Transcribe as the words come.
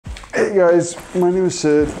Hey guys, my name is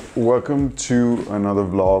Sid. Welcome to another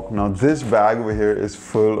vlog. Now this bag over here is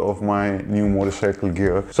full of my new motorcycle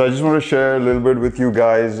gear. So I just want to share a little bit with you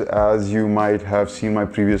guys. As you might have seen my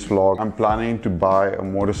previous vlog, I'm planning to buy a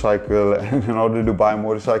motorcycle, and in order to buy a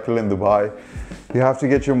motorcycle in Dubai, you have to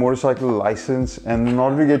get your motorcycle license, and in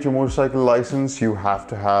order to get your motorcycle license, you have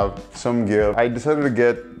to have some gear. I decided to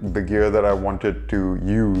get the gear that I wanted to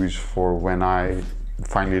use for when I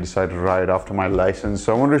finally decided to ride after my license.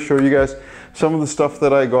 So I wanted to show you guys some of the stuff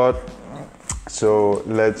that I got. So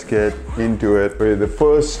let's get into it. The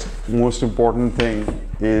first most important thing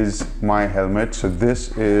is my helmet. So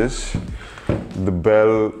this is the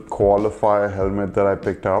Bell Qualifier helmet that I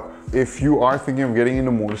picked up. If you are thinking of getting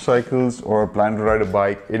into motorcycles or plan to ride a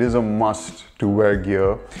bike, it is a must to wear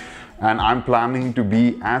gear. And I'm planning to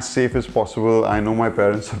be as safe as possible. I know my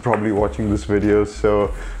parents are probably watching this video,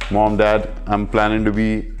 so mom, dad, I'm planning to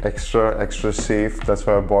be extra safe. That's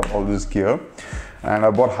why I bought all this gear. And I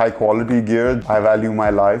bought high quality gear. I value my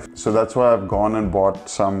life. So that's why I've gone and bought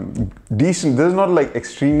some decent, this is not like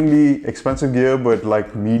extremely expensive gear, but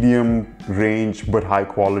like medium range, but high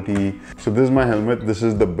quality. So this is my helmet. This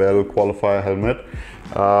is the Bell Qualifier helmet.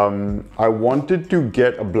 I wanted to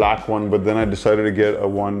get a black one, but then I decided to get a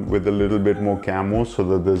one with a little bit more camo so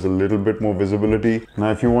that there's a little bit more visibility.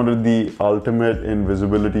 Now, if you wanted the ultimate in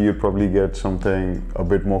visibility, you'd probably get something a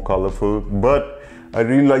bit more colorful, but I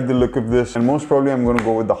really like the look of this, and most probably I'm going to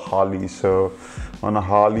go with the Harley. So on a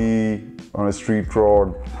Harley, on a street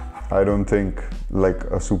road, I don't think like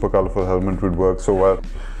a super colorful helmet would work so well.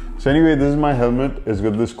 So anyway, this is my helmet. It's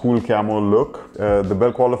got this cool camo look. The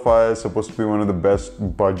Bell Qualifier is supposed to be one of the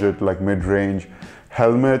best budget, like mid-range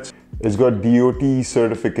helmets. It's got DOT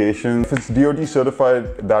certification. If it's DOT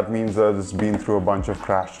certified, that means that it's been through a bunch of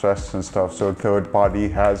crash tests and stuff. So a third party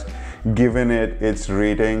has given it its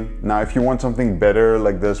rating. Now, if you want something better,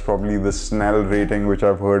 like there's probably the Snell rating, which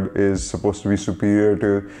I've heard is supposed to be superior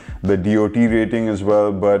to the DOT rating as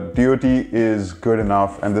well. But DOT is good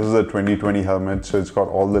enough. And this is a 2020 helmet, so it's got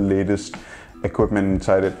all the latest equipment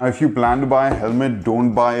inside it. Now, if you plan to buy a helmet,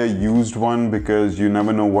 don't buy a used one because you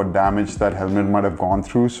never know what damage that helmet might have gone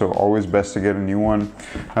through. So always best to get a new one.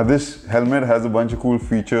 Now, this helmet has a bunch of cool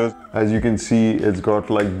features. As you can see, it's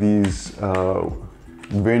got like these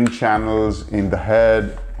wind channels in the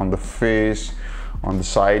head, on the face, on the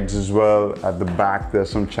sides as well. At the back,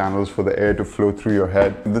 there's some channels for the air to flow through your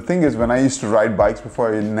head. The thing is, when I used to ride bikes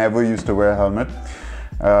before, I never used to wear a helmet.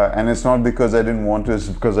 And it's not because I didn't want to, it's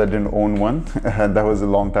because I didn't own one. And that was a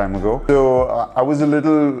long time ago. So I was a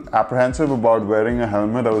little apprehensive about wearing a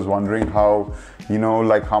helmet. I was wondering how, you know,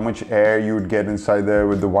 like how much air you would get inside there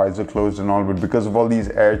with the visor closed and all. But because of all these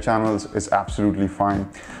air channels, it's absolutely fine.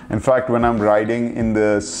 In fact, when I'm riding in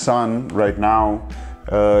the sun right now,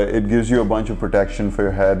 it gives you a bunch of protection for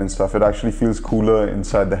your head and stuff. It actually feels cooler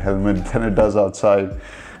inside the helmet than it does outside.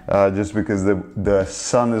 Just because the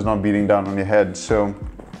sun is not beating down on your head. So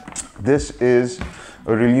this is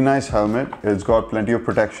a really nice helmet. It's got plenty of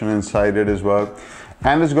protection inside it as well.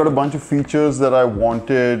 And it's got a bunch of features that I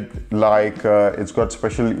wanted, like it's got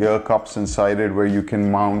special ear cups inside it where you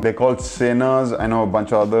can mount. They're called Senas. I know a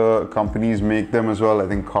bunch of other companies make them as well. I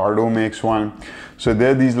think Cardo makes one. So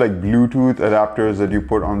they're these like Bluetooth adapters that you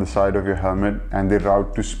put on the side of your helmet, and they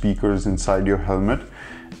route to speakers inside your helmet.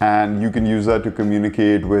 And you can use that to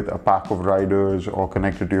communicate with a pack of riders or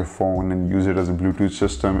connect it to your phone and use it as a Bluetooth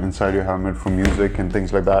system inside your helmet for music and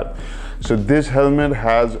things like that. So this helmet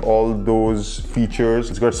has all those features.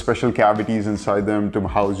 It's got special cavities inside them to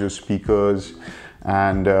house your speakers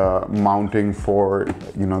and mounting for,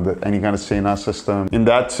 you know, any kind of Sena system. In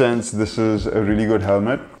that sense, this is a really good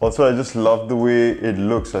helmet. Also, I just love the way it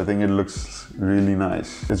looks. I think it looks really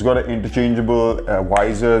nice. It's got an interchangeable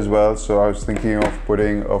visor as well. So I was thinking of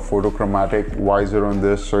putting a photochromatic visor on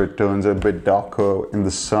this so it turns a bit darker in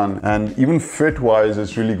the sun. And even fit-wise,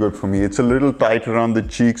 it's really good for me. It's a little tight around the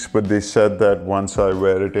cheeks, but they said that once I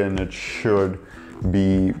wear it in, it should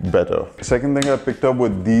be better. Second thing I picked up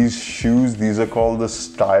with these shoes. These are called the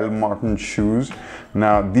Stylmartin shoes.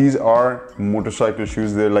 Now, these are motorcycle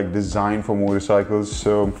shoes. They're like designed for motorcycles.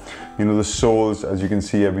 So, you know, the soles, as you can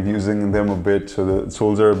see, I've been using them a bit. So the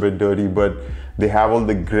soles are a bit dirty, but they have all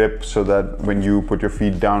the grip so that when you put your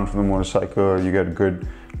feet down from the motorcycle, you get good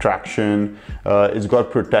traction. It's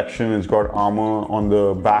got protection. It's got armor on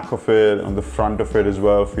the back of it, on the front of it as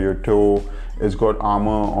well for your toe. It's got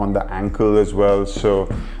armor on the ankle as well. So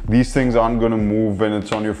these things aren't going to move when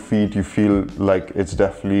it's on your feet. You feel like it's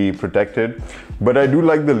definitely protected. But I do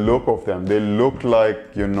like the look of them. They look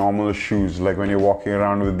like your normal shoes. Like when you're walking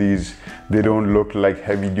around with these, they don't look like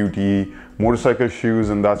heavy duty motorcycle shoes,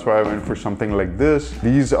 and that's why I went for something like this.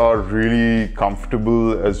 These are really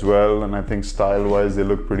comfortable as well, and I think style-wise they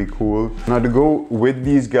look pretty cool. Now to go with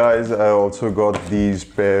these guys, I also got these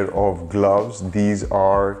pair of gloves. These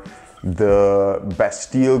are the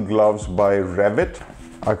Bastille gloves by Rev'it.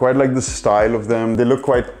 I quite like the style of them. They look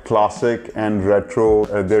quite classic and retro.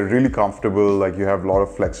 They're really comfortable, like you have a lot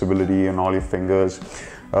of flexibility on all your fingers.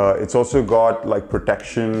 It's also got like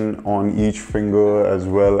protection on each finger as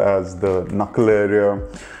well as the knuckle area,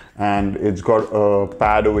 and it's got a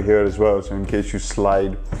pad over here as well, so in case you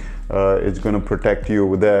slide, it's going to protect you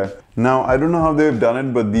over there. Now I don't know how they've done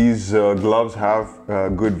it, but these gloves have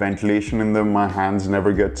good ventilation in them. My hands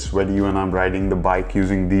never get sweaty when I'm riding the bike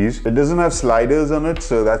using these. It doesn't have sliders on it,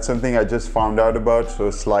 so that's something I just found out about. So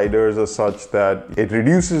sliders are such that it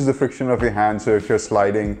reduces the friction of your hand, so if you're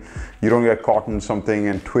sliding you don't get caught in something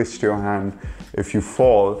and twist your hand if you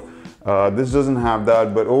fall. This doesn't have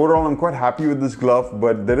that, but overall I'm quite happy with this glove.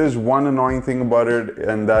 But there is one annoying thing about it,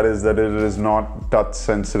 and that is that it is not touch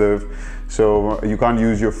sensitive, so you can't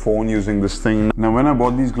use your phone using this thing. Now when I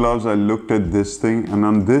bought these gloves, I looked at this thing, and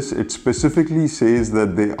on this it specifically says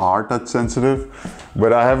that they are touch sensitive,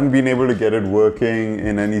 but I haven't been able to get it working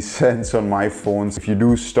in any sense on my phones. If you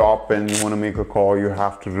do stop and you want to make a call, you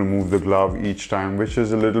have to remove the glove each time, which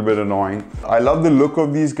is a little bit annoying. I love the look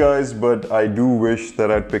of these guys, but I do wish that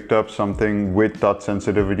I'd picked up something with touch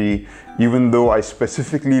sensitivity, even though I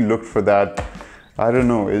specifically looked for that. I don't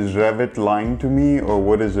know, is Rev'it lying to me, or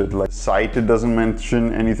what is it? Like site, it doesn't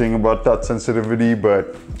mention anything about touch sensitivity,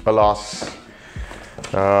 but alas,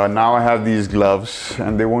 now I have these gloves,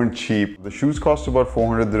 and they weren't cheap. The shoes cost about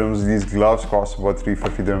 400 dirhams, these gloves cost about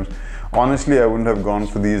 350 dirhams. Honestly, I wouldn't have gone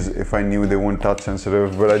for these if I knew they weren't touch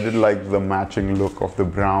sensitive, but I did like the matching look of the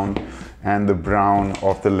brown and the brown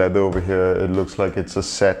of the leather over here. It looks like it's a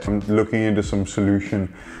set. I'm looking into some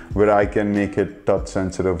solution where I can make it touch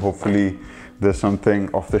sensitive. Hopefully there's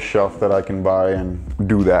something off the shelf that I can buy and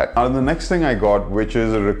do that. Now the next thing I got, which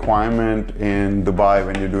is a requirement in Dubai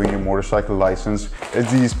when you're doing your motorcycle license,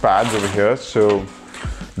 is these pads over here. So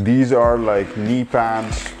these are like knee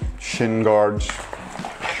pads, shin guards,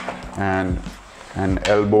 and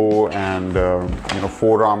elbow and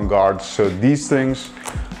forearm guards. So these things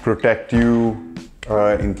protect you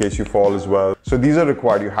in case you fall as well. So these are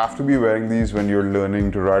required. You have to be wearing these when you're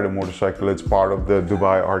learning to ride a motorcycle. It's part of the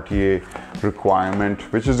Dubai RTA requirement,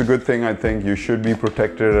 which is a good thing. I think you should be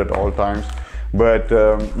protected at all times. But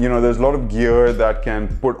there's a lot of gear that can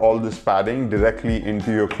put all this padding directly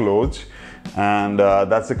into your clothes, and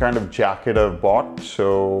that's the kind of jacket I've bought.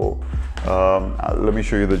 So let me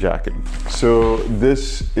show you the jacket. So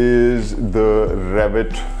this is the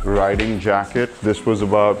Rev'it riding jacket. This was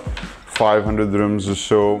about 500 dirhams or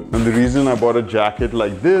so. And the reason I bought a jacket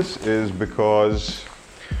like this is because,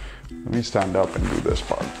 let me stand up and do this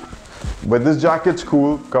part. But this jacket's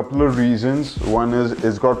cool, couple of reasons. One is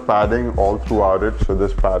it's got padding all throughout it. So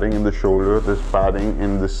there's padding in the shoulder, there's padding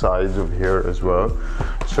in the sides of here as well.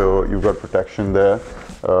 So you've got protection there.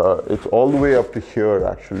 It's all the way up to here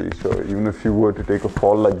actually. So even if you were to take a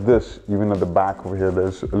fall like this, even at the back over here,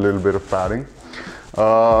 there's a little bit of padding.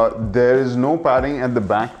 There is no padding at the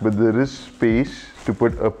back, but there is space to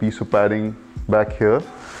put a piece of padding back here.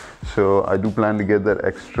 So I do plan to get that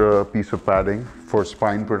extra piece of padding for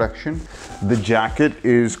spine protection. The jacket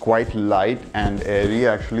is quite light and airy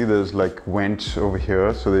actually. There's like vents over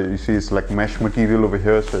here, so that you see it's like mesh material over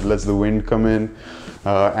here, so it lets the wind come in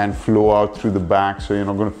and flow out through the back, so you're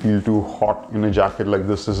not going to feel too hot in a jacket like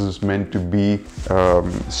this. This is meant to be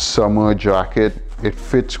summer jacket. It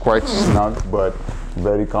fits quite snug but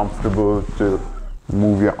very comfortable to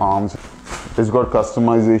move your arms. It's got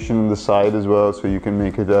customization in the side as well, so you can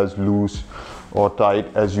make it as loose or tight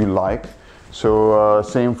as you like. So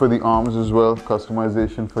same for the arms as well,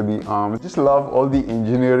 customization for the arms. Just love all the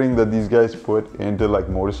engineering that these guys put into like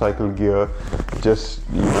motorcycle gear, just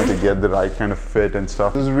to get the right kind of fit and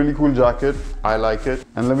stuff. This is a really cool jacket, I like it.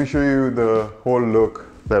 And let me show you the whole look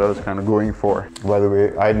that I was kind of going for. By the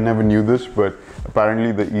way, I never knew this, but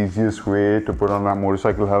apparently the easiest way to put on that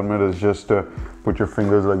motorcycle helmet is just to put your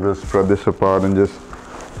fingers like this, spread this apart, and just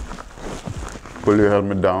pull your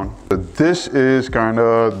helmet down. So this is kind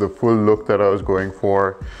of the full look that I was going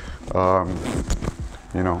for.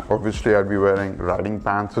 Obviously I'd be wearing riding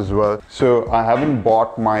pants as well. So I haven't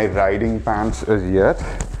bought my riding pants as yet.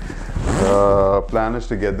 Plan is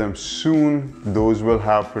to get them soon. Those will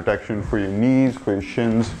have protection for your knees, for your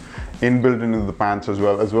shins, inbuilt into the pants as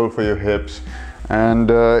well for your hips.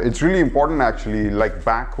 And it's really important actually. Like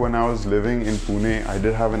back when I was living in Pune, I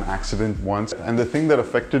did have an accident once, and the thing that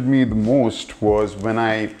affected me the most was when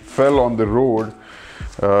I fell on the road.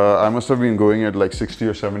 I must have been going at like 60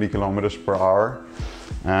 or 70 kilometers per hour.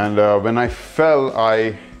 And when I fell,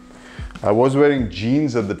 I was wearing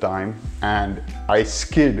jeans at the time, and I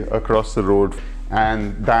skid across the road,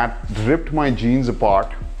 and that ripped my jeans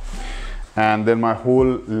apart. And then my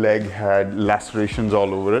whole leg had lacerations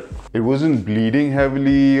all over it. It wasn't bleeding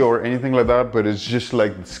heavily or anything like that, but it's just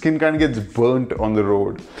like the skin kind of gets burnt on the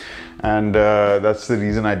road. And that's the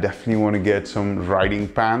reason I definitely want to get some riding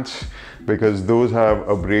pants, because those have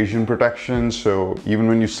abrasion protection. So even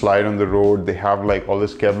when you slide on the road, they have like all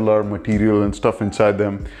this Kevlar material and stuff inside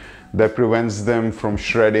them that prevents them from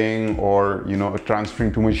shredding or, you know,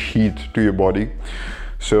 transferring too much heat to your body.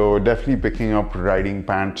 So definitely picking up riding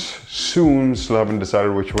pants soon. Still haven't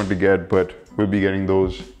decided which one to get, but we'll be getting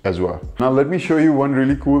those as well. Now let me show you one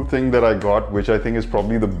really cool thing that I got, which I think is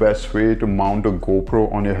probably the best way to mount a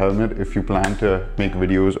GoPro on your helmet if you plan to make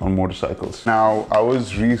videos on motorcycles. Now I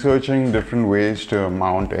was researching different ways to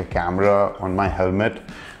mount a camera on my helmet,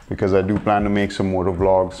 because I do plan to make some motor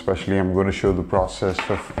vlogs. Especially I'm going to show the process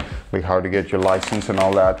of like how to get your license and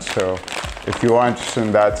all that. So if you are interested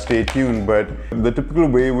in that, stay tuned. But the typical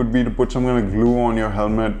way would be to put some kind of glue on your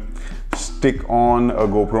helmet, stick on a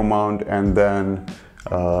GoPro mount, and then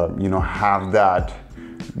you know, have that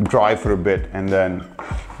dry for a bit, and then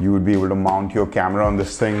you would be able to mount your camera on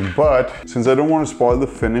this thing. But since I don't want to spoil the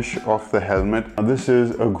finish of the helmet, this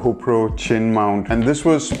is a GoPro chin mount, and this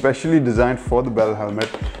was specially designed for the Bell helmet.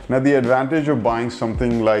 Now the advantage of buying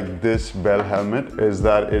something like this Bell helmet is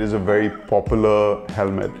that it is a very popular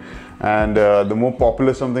helmet. And the more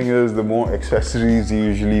popular something is, the more accessories you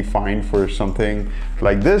usually find for something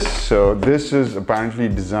like this. So this is apparently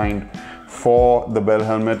designed for the Bell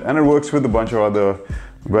helmet, and it works with a bunch of other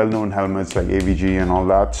well-known helmets like AVG and all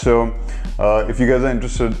that. So if you guys are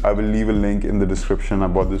interested, I will leave a link in the description. I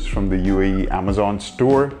bought this from the UAE Amazon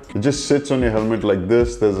store. It just sits on your helmet like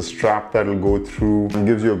this. There's a strap that will go through and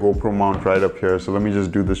gives you a GoPro mount right up here. So let me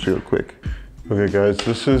just do this real quick. Okay guys,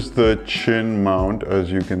 this is the chin mount.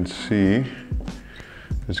 As you can see,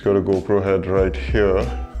 it's got a GoPro head right here,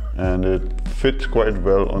 and it fits quite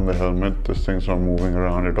well on the helmet. This thing's not moving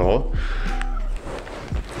around at all.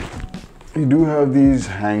 You do have these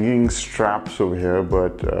hanging straps over here,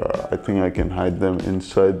 but I think I can hide them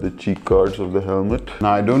inside the cheek guards of the helmet.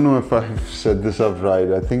 Now I don't know if I've set this up right.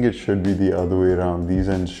 I think it should be the other way around. These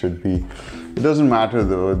ends should be, it doesn't matter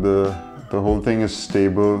though. The whole thing is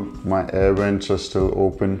stable. My air vents are still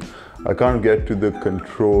open. I can't get to the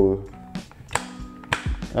control.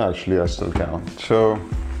 Actually, I still can. So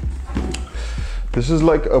this is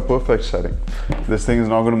like a perfect setting. This thing is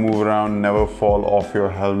not going to move around, never fall off your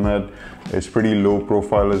helmet. It's pretty low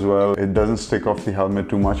profile as well. It doesn't stick off the helmet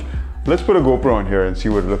too much. Let's put a GoPro in here and see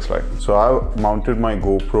what it looks like. So I mounted my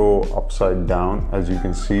GoPro upside down, as you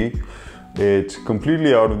can see. It's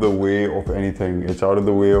completely out of the way of anything. It's out of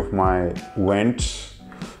the way of my vents.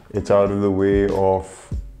 It's out of the way of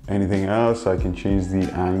anything else. I can change the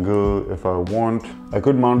angle if I want. I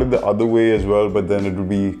could mount it the other way as well, but then it would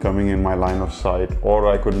be coming in my line of sight. Or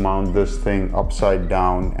I could mount this thing upside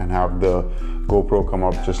down and have the GoPro come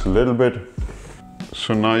up just a little bit.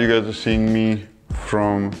 So now you guys are seeing me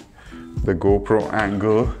from the GoPro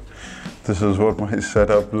angle. This is what my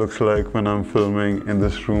setup looks like when I'm filming in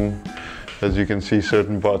this room. As you can see,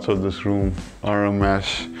 certain parts of this room are a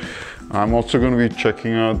mess. I'm also going to be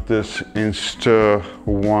checking out this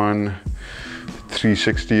Insta1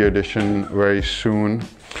 360 edition very soon.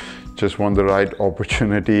 Just want the right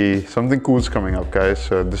opportunity. Something cool's coming up, guys.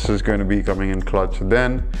 So this is going to be coming in clutch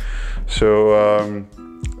then. So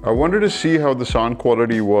I wanted to see how the sound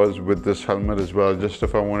quality was with this helmet as well, just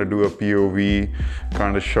if I want to do a POV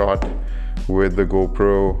kind of shot with the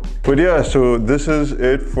GoPro. But yeah, so this is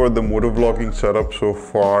it for the motovlogging setup so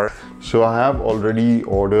far. So I have already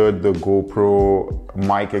ordered the GoPro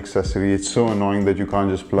mic accessory. It's so annoying that you can't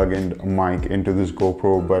just plug in a mic into this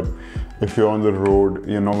GoPro, but if you're on the road,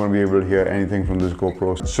 you're not going to be able to hear anything from this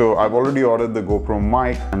GoPro. So I've already ordered the GoPro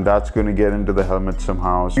mic, and that's going to get into the helmet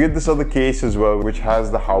somehow. So you get this other case as well, which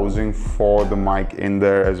has the housing for the mic in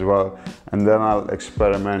there as well. And then I'll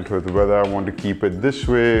experiment with whether I want to keep it this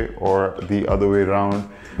way or the other way around.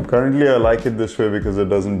 Currently, I like it this way because it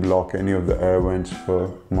doesn't block any of the air vents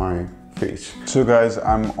for my face. So guys,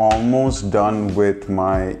 I'm almost done with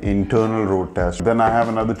my internal road test. Then I have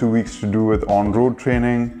another 2 weeks to do with on-road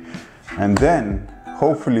training. And then,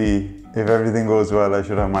 hopefully, if everything goes well, I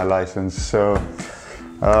should have my license. So,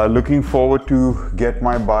 looking forward to get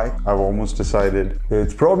my bike. I've almost decided.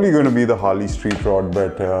 It's probably going to be the Harley Street Rod,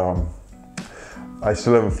 but I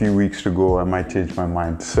still have a few weeks to go. I might change my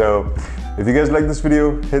mind. So, If you guys like this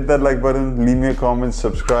video, hit that like button, leave me a comment,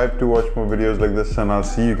 subscribe to watch more videos like this, and I'll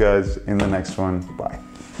see you guys in the next one. Bye.